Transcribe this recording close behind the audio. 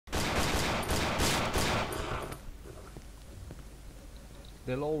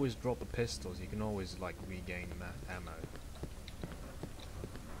they'll always drop the pistols. You can always like regain ammo.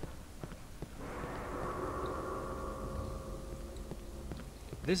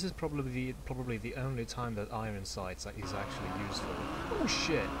 This is probably the only time that iron sights is actually useful. Oh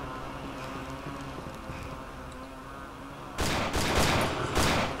shit!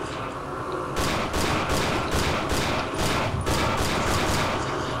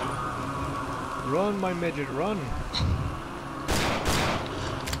 Run, my midget, run!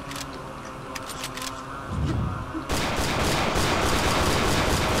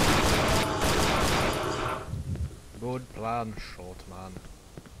 Good plan, short man.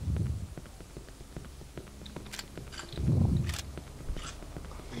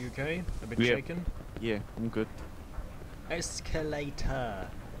 Are you okay? A bit shaken? Yeah, I'm good. Escalator.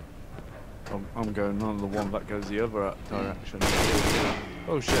 I'm going on the one that goes the other direction.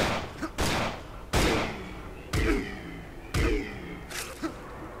 Oh shit.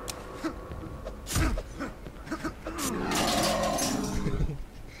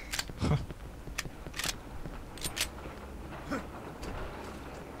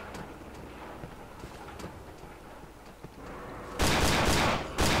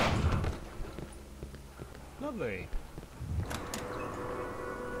 Lovely.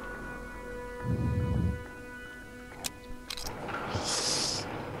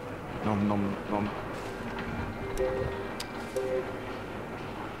 Nom nom nom.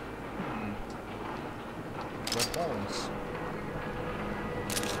 Red horns.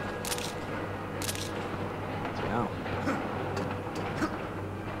 Yeah.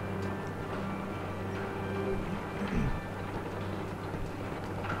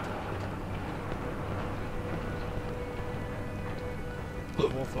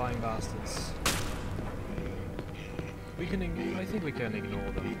 More flying bastards. We can I think we can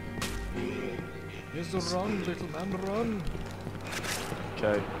ignore them. Just run, little man, run!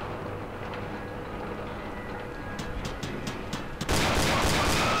 Okay.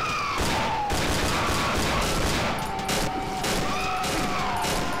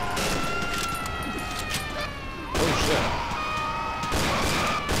 Oh shit.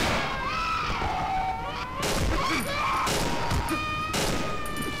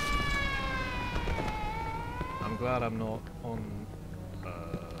 I'm glad I'm not on.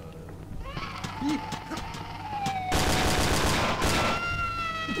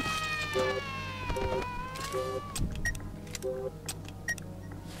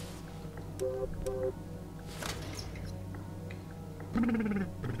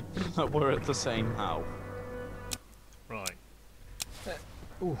 We're at the same how. Right.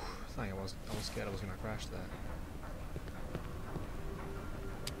 Ooh, I was scared I was gonna crash there.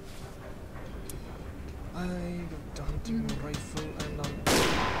 I've done two rifle and I'm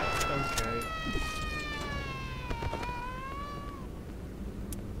okay.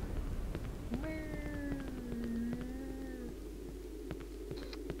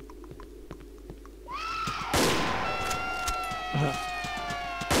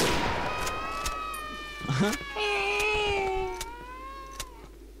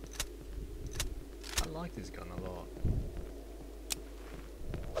 I like this gun a lot.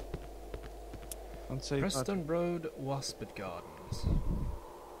 I'd say Preston Road, Waspet Gardens.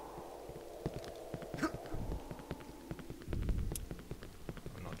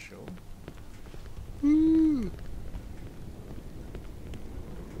 I'm not sure.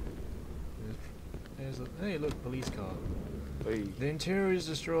 There's a, hey, look, police car. Hey. The interior is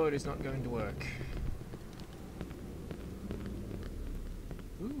destroyed. It's not going to work.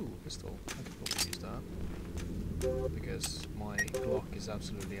 Ooh, pistol. I could probably use that because my Glock is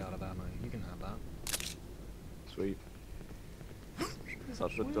absolutely out of ammo. You can have that. Sweet. Is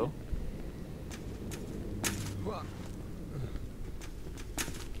that the door? What?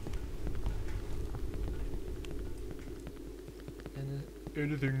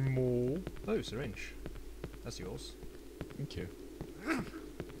 Anything more? Oh, syringe. That's yours. Thank you.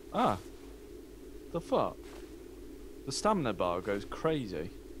 Ah! The fuck? The stamina bar goes crazy.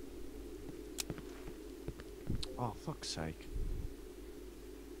 Oh, fuck's sake.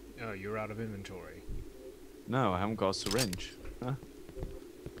 Oh, you're out of inventory. No, I haven't got a syringe. Huh?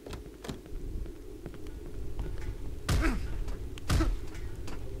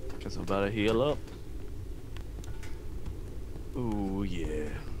 Guess I better heal up. Ooh, yeah.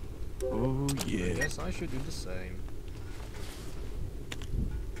 Ooh, I yeah. guess I should do the same.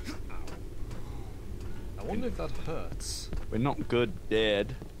 Ow. I wonder if that hurts. We're not good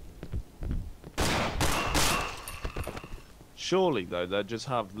dead. Surely, though, they just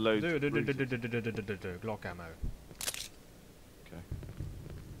have loads of bruises. Glock ammo. Okay.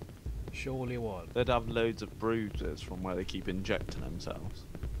 Surely what? They'd have loads of bruises from where they keep injecting themselves.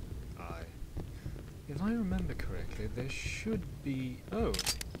 Aye. If I remember correctly, there should be... Oh,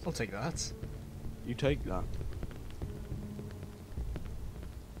 I'll take that. You take that.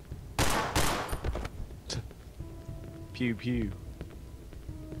 Pew pew.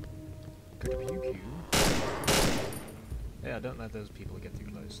 Pew-pew. Yeah, don't let those people get too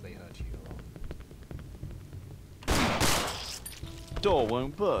close, they hurt you a lot. Door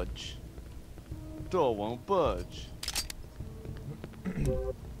won't budge. Door won't budge.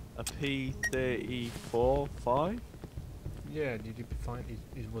 A P-34-5? Yeah, did you find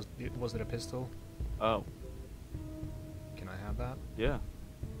was it a pistol? Oh, Can I have that? yeah.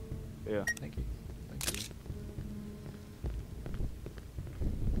 Yeah. Thank you. Thank you.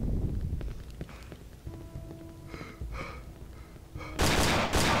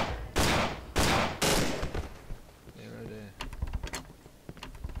 There it is.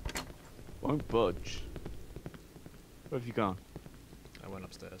 Won't budge. Where have you gone? I went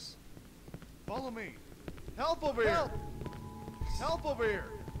upstairs. Follow me! Help over here! Help over here!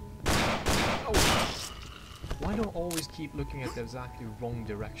 Oh! Why don't I always keep looking at the exactly wrong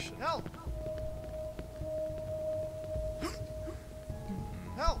direction? Help!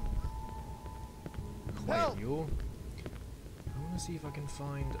 Help! Quiet Help! you. I wanna see if I can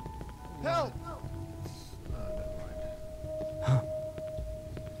find... Help! never mind.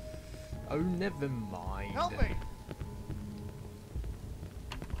 Oh, never mind. Help me!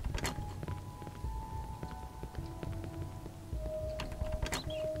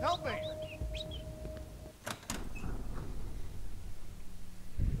 Help me!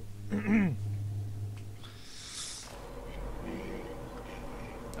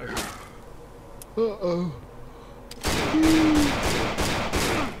 Uh-oh.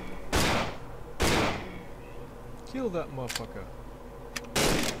 Kill that motherfucker.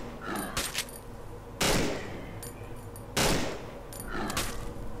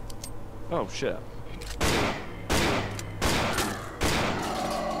 Oh shit.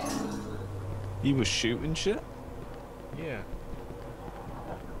 He was shooting shit? Yeah.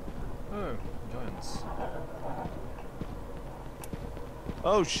 Oh, giants.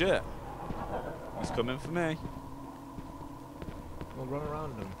 Oh shit. He's coming for me. We'll run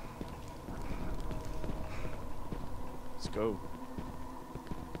around them. Let's go.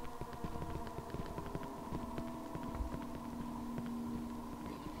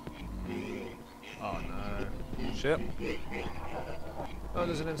 Oh no. Shit. Oh,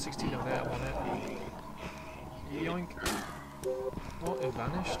 there's an M16 over there, I want it. Yoink. What? It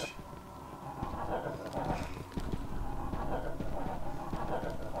vanished?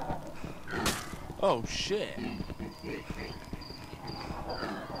 Oh shit.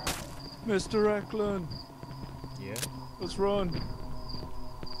 Mr. Eklund, Yeah? let's run.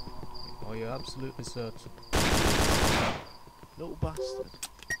 Are you absolutely certain? Little bastard.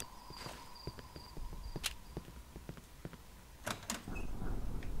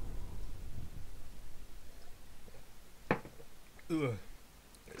 Ugh.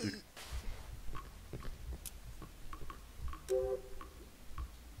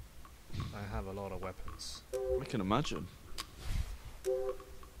 I have a lot of weapons. I can imagine.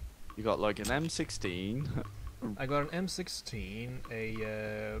 You got like an M16. I got an M16,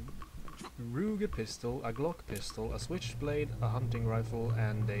 a Ruger pistol, a Glock pistol, a switchblade, a hunting rifle,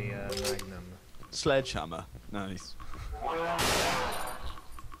 and a Magnum. Sledgehammer. Nice.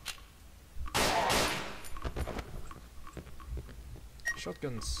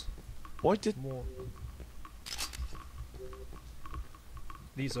 Shotguns. Why did... More.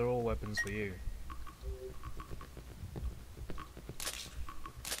 These are all weapons for you.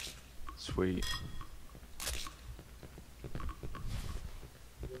 Sweet.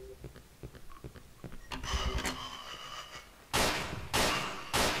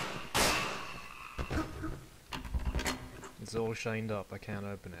 It's all shined up, I can't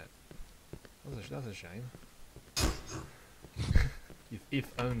open it. That's a shame.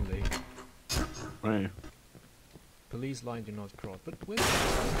 if only. Right. Police line do not cross, but where?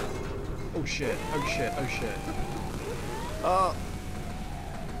 Oh shit, oh shit, oh shit.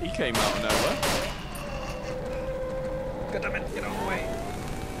 He came out of nowhere. God damn it, get out of the way!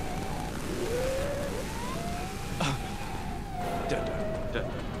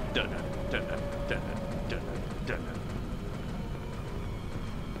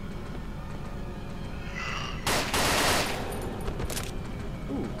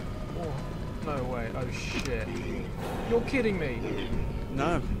 Ooh, oh, no way, oh shit. You're kidding me!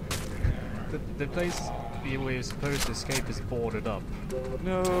 No. The place we're supposed to escape is boarded up.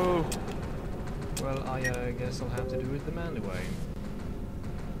 No. Well, I guess I'll have to do it the manly way.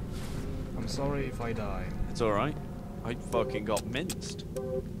 I'm sorry if I die. It's alright. I fucking got minced.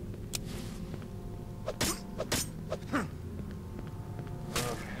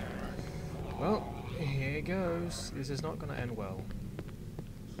 Well, here goes. This is not gonna end well.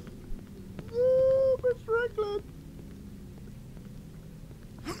 Oh, Mr. Franklin.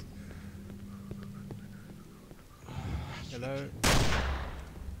 Hello?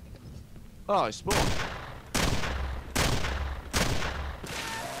 Oh, I spawned.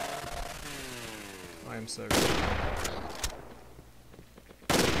 I am so good.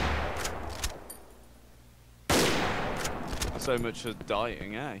 So much for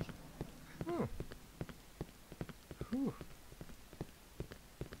dying, eh? Hmm. Whew.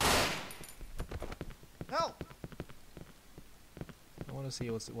 Help! I want to see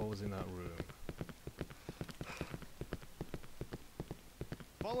what was in that room.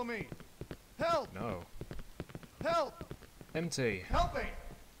 Follow me. Help! No. Help! Empty. Help me!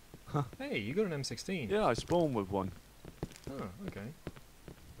 Hey, you got an M16. Yeah, I spawned with one. Oh, okay.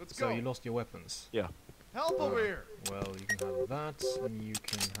 Let's So go. you lost your weapons. Yeah. Help over here! Well, you can have that, and you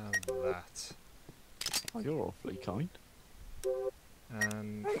can have that. Oh, you're awfully kind.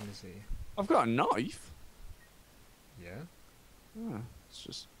 And, let me see. I've got a knife. Yeah? Ah, it's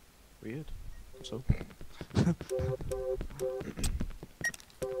just weird. So.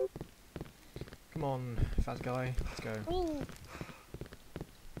 Come on, fat guy, let's go.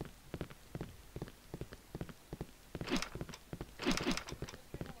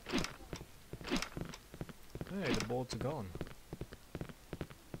 Hey, the boards are gone.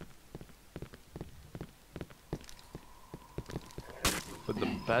 But the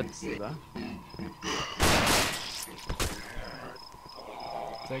bed's there.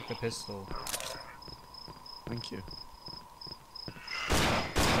 Take the pistol. Thank you.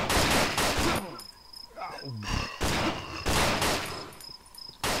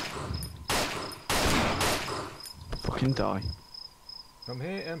 Fucking die. Come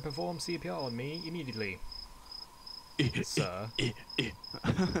here and perform CPR on me immediately. Sir. I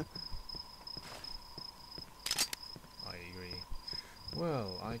agree.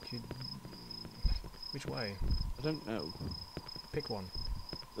 Well, I could... Which way? I don't know. Pick one.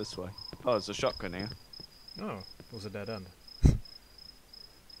 This way. Oh, there's a shotgun here. Oh, it was a dead end.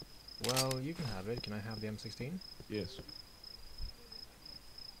 Well, you can have it. Can I have the M16? Yes.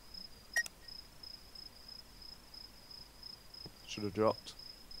 Should have dropped.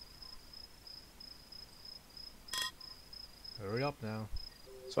 Hurry up now.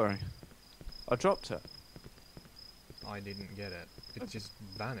 Sorry. I dropped it. I didn't get it. It just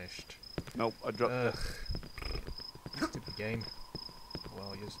vanished. Nope, I dropped Ugh. it. Stupid game.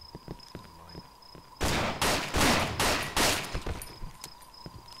 Well, just... Never mind.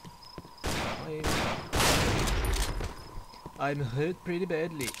 I'm hurt pretty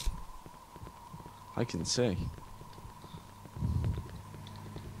badly. I can see.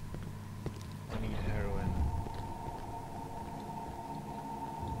 I need heroin.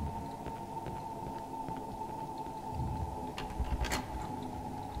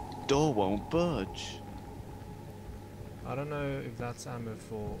 Door won't budge. I don't know if that's ammo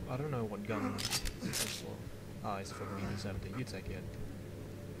for... I don't know what gun this is for. Ah, it's for the 70. You take it.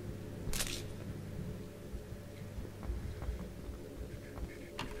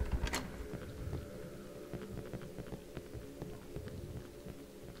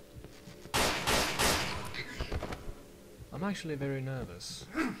 I'm actually very nervous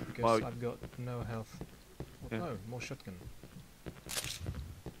because Well, I've got no health. Oh, yeah. no, more shotgun.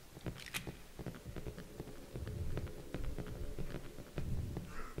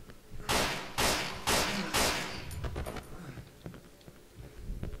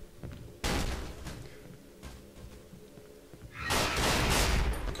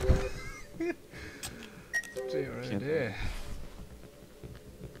 Dear, oh Can't- dear.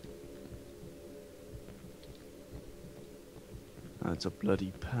 That's a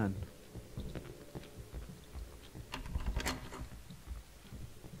bloody pen.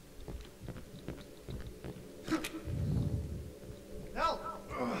 Help!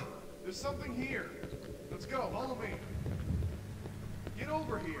 There's something here. Let's go. Follow me. Get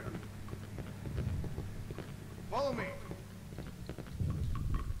over here. Follow me.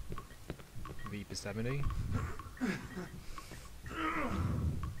 VP70.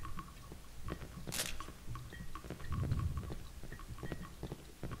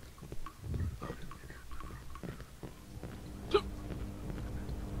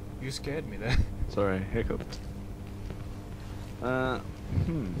 You scared me there. Sorry, hiccuped. Ugh.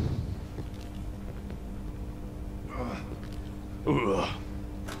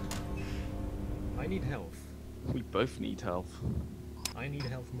 I need health. We both need health. I need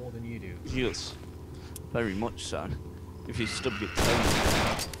health more than you do. Yes. Very much so. If you stub your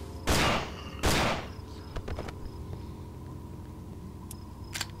toe.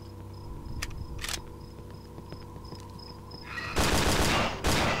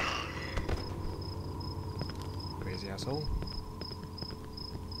 Crazy asshole.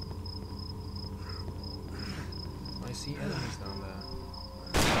 I see enemies down there.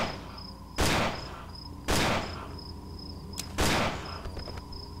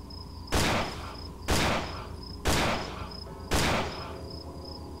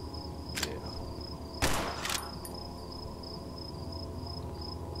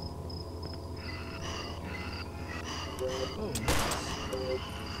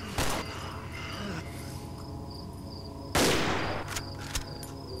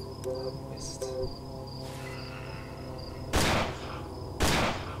 Oh, missed.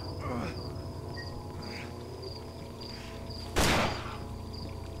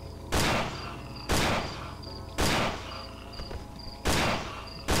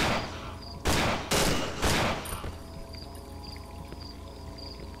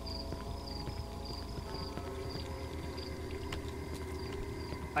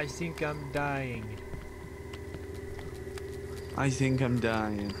 I think I'm dying. I think I'm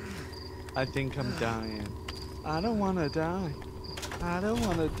dying. I think I'm dying. I don't wanna die. I don't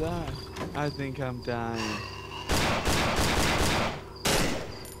wanna die. I think I'm dying.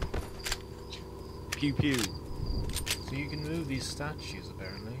 Pew pew. So you can move these statues,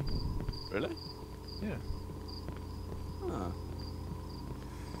 apparently. Really? Yeah. Huh.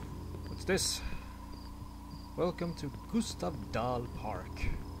 What's this? Welcome to Gustav Dahl Park.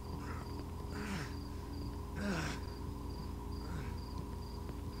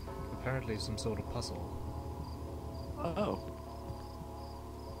 Apparently some sort of puzzle. Oh.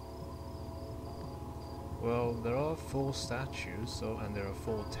 Well, there are 4 statues, and there are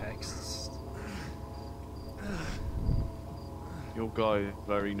 4 texts. Your guy is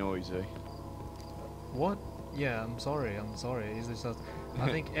very noisy. What? Yeah, I'm sorry. Is this just, I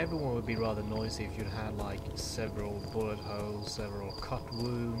think everyone would be rather noisy if you'd had like several bullet holes, several cut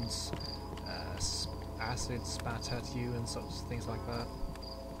wounds, acid spat at you and such things like that.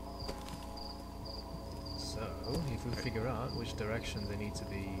 So, if we figure out which direction they need to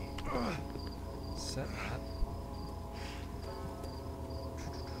be set at.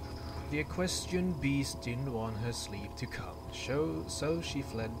 The equestrian beast didn't want her sleep to come, so she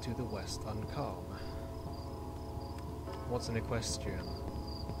fled to the west uncalm. What's an equestrian?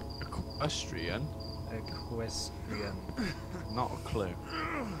 Equestrian? Equestrian. Not a clue.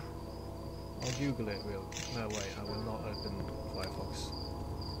 I'll Google it. No, wait. I will not open Firefox.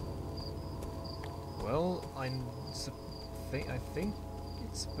 Well, I think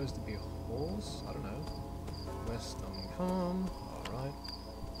it's supposed to be a horse. I don't know. West uncalm. All right.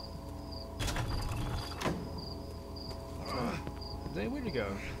 Where'd you go?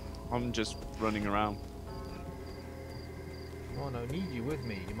 I'm just running around. Come on, I need you with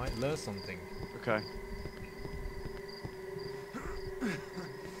me. You might learn something. Okay.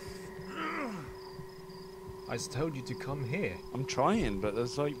 I told you to come here. I'm trying, but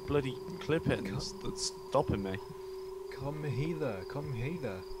there's like bloody clippings that's stopping me. Come hither, come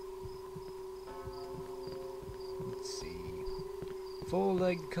hither. Let's see.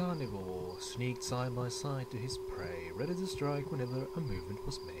 4-legged carnivore sneaked side by side to his prey, ready to strike whenever a movement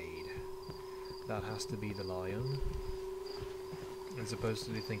was made. That has to be the lion. I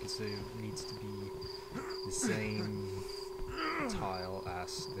supposedly think it needs to be the same tile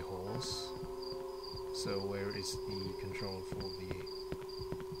as the horse. So where is the control for the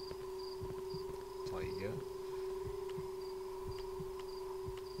tiger?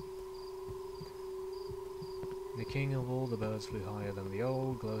 The king of all the birds flew higher than the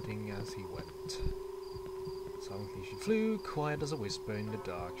owl, gloating as he went. Silently she flew, quiet as a whisper in the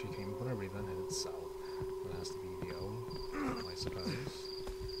dark. She came upon a river and headed south. That has to be the owl, I suppose.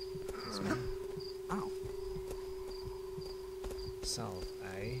 This one. Ow. South,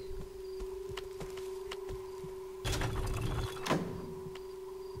 eh?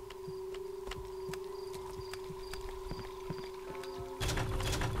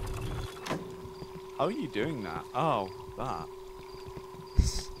 How are you doing that? Oh, that.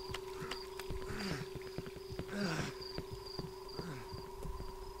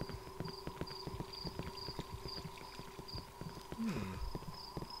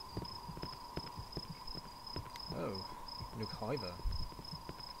 Oh, look either.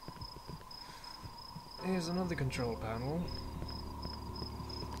 Here's another control panel.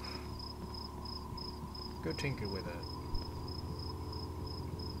 Go tinker with it.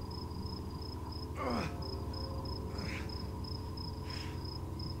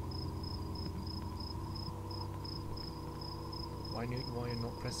 Why are you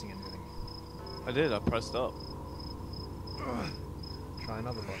not pressing anything? I did, I pressed up. Try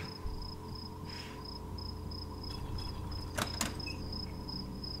another button.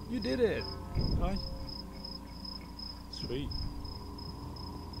 You did it! Hi. Sweet.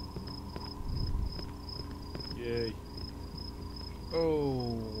 Yay.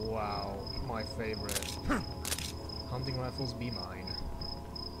 Oh, wow. My favorite. Hunting rifles be mine.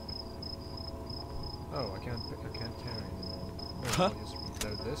 Oh, I can't carry anymore. Oh, I'll just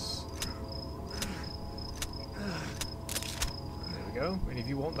reload this. There we go. And if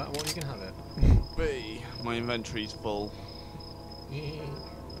you want that one, you can have it. B. My inventory's full.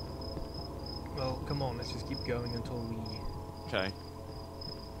 Well, come on, let's just keep going until we... Okay.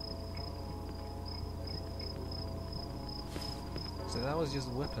 So that was just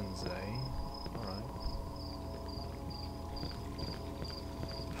weapons, eh? Alright.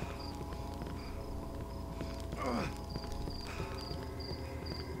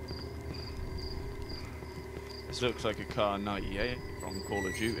 This looks like a car 98 from Call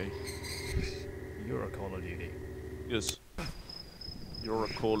of Duty. You're a Call of Duty. Yes. You're a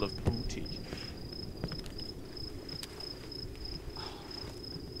Call of Booty.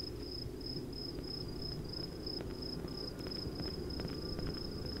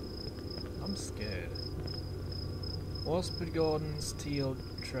 I'm scared. Wasp Gardens teal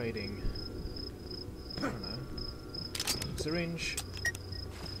trading. I don't know. Syringe.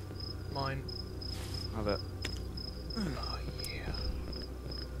 Mine. Have it. Oh yeah.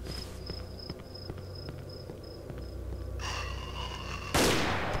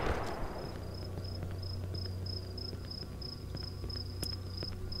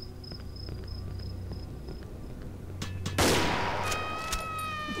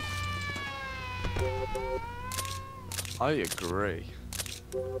 I agree.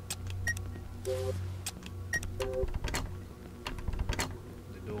 The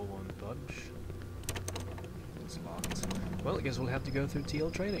door won't budge. It's locked. Well, I guess we'll have to go through teal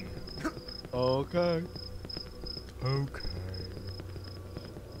trading. Okay. Okay.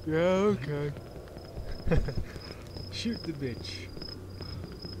 Yeah, okay. Shoot the bitch.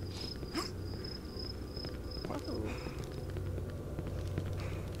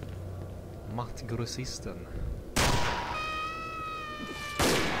 Maktgrossisten.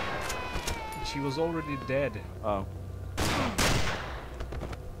 She was already dead. Oh.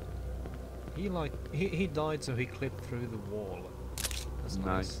 He died, so he clipped through the wall. That's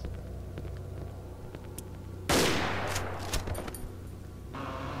nice.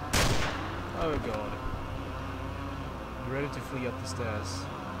 Oh god. You ready to flee up the stairs?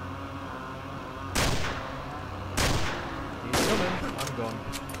 He's coming. I'm gone.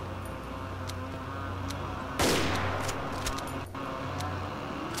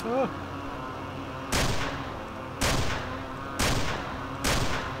 Ah.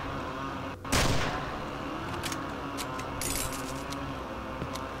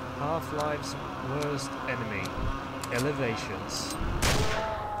 Half-Life's worst enemy. Elevations.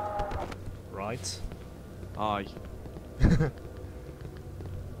 Right? Aye.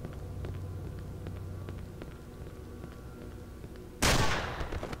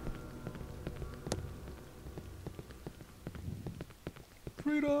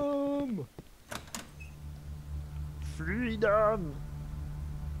 Freedom! Freedom!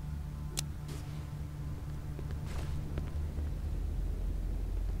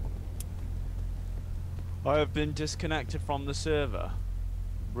 I have been disconnected from the server.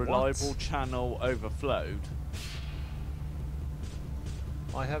 Reliable What? channel overflowed.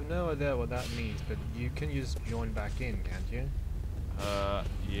 I have no idea what that means, but you can just join back in, can't you?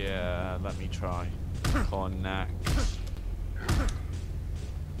 Yeah, let me try. Connect.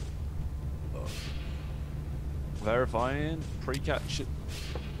 Verifying. Pre-catch.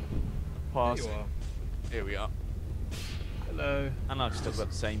 Pass. There you are. Here we are. Hello. And I've still got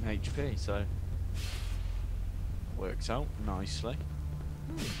the same HP, so works out nicely.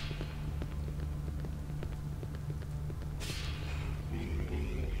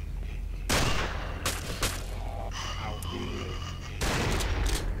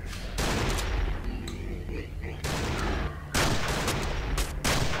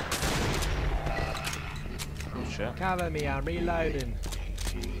 Oh shit. Cover me, I'm reloading.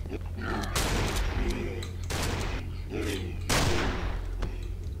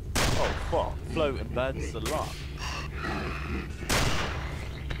 Oh fuck, floating beds a lot.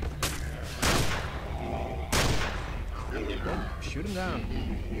 Shoot him down.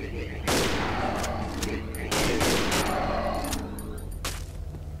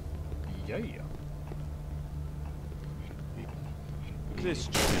 Yeah. This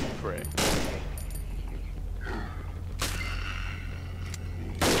chicken prick.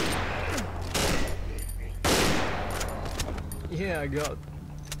 Yeah, I got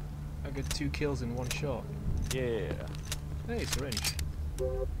 2 kills in one shot. Yeah. Hey, syringe.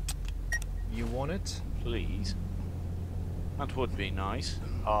 You want it? Please. That would be nice.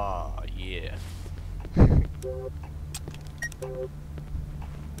 Ah, yeah. I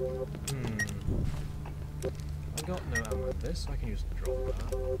got no ammo in this, so I can just drop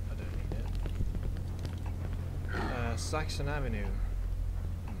that. I don't need it. Saxon Avenue.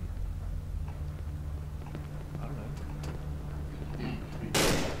 I don't know.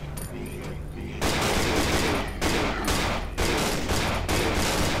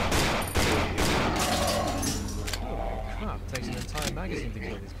 Oh crap, it takes an entire magazine to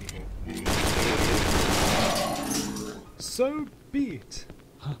kill these people. So be it!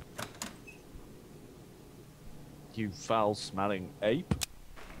 You foul-smelling ape.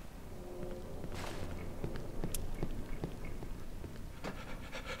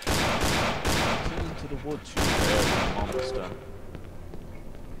 Into the woods, you hairy monster.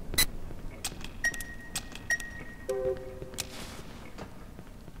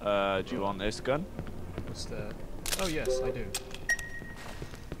 Do you want this gun? What's that? Oh yes, I do.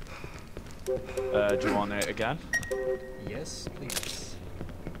 Do you want it again? Yes, please.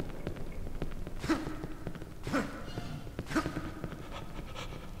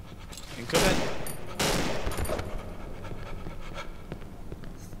 Incoming.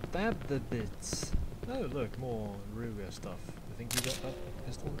 Stab the bits. Oh look, more Ruger stuff. I think you got that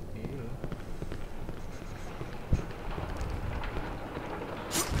pistol? Yeah.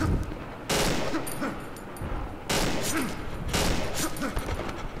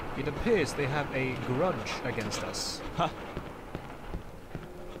 It appears they have a grudge against us.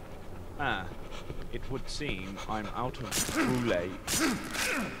 Ah, it would seem I'm out of bullets.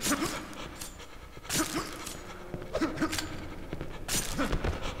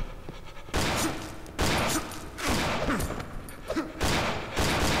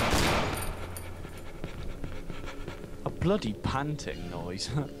 A bloody panting noise.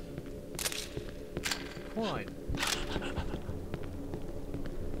 Quite.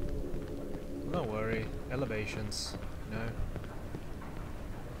 Don't worry, elevations, no.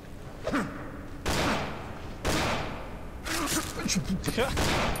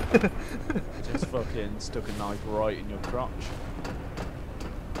 Just fucking stuck a knife right in your crotch.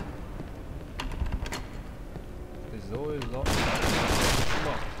 There's always lots.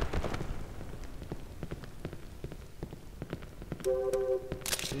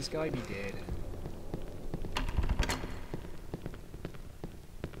 This guy be dead.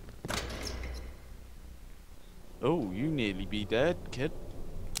 Oh, you nearly be dead, kid.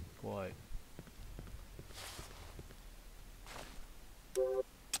 Quite.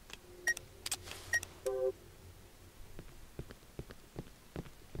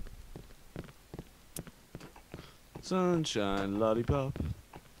 Sunshine, lollipop.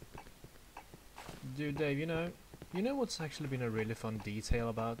 Dude, Dave, you know what's actually been a really fun detail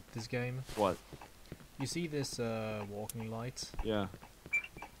about this game? What? You see this walking light? Yeah.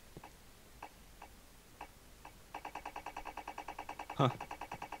 Huh.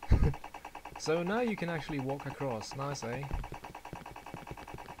 So now you can actually walk across. Nice, eh?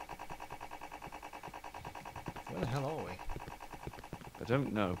 Where the hell are we? I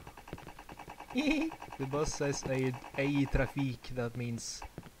don't know. The bus says a trafik, that means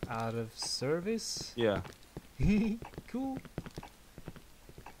out of service? Yeah. Cool.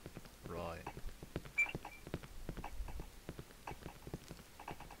 Right.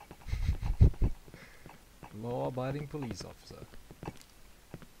 Law-abiding police officer.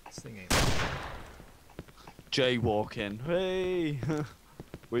 This thing ain't... Jaywalking. Hey!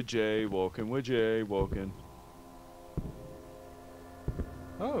 We're jaywalking, we're jaywalking.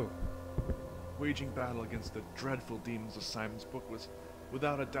 Oh! Waging battle against the dreadful demons of Simon's book was,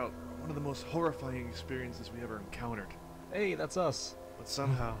 without a doubt, one of the most horrifying experiences we ever encountered. Hey, that's us! But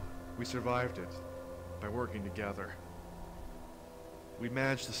somehow, we survived it by working together. We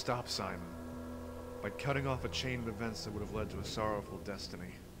managed to stop Simon by cutting off a chain of events that would have led to a sorrowful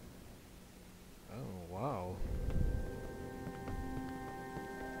destiny. Oh, wow.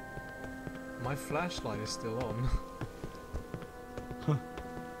 My flashlight is still on.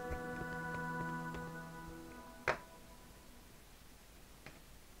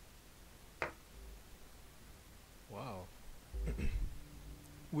 Wow.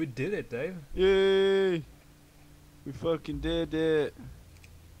 We did it, Dave. Yay! We fucking did it.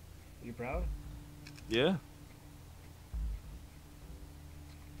 You proud? Yeah?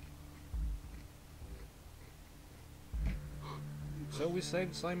 So we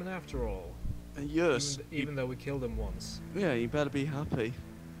saved Simon after all. Yes. Even though we killed him once. Yeah, you better be happy.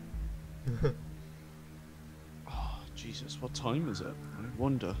 Oh, Jesus, what time is it? I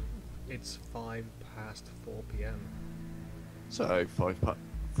wonder. It's 4 p.m. So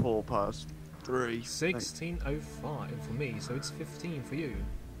 4 past 3. 16:05 for me, so it's 15 for you.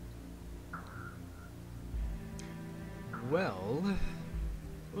 Well,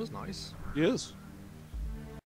 it was nice. Yes.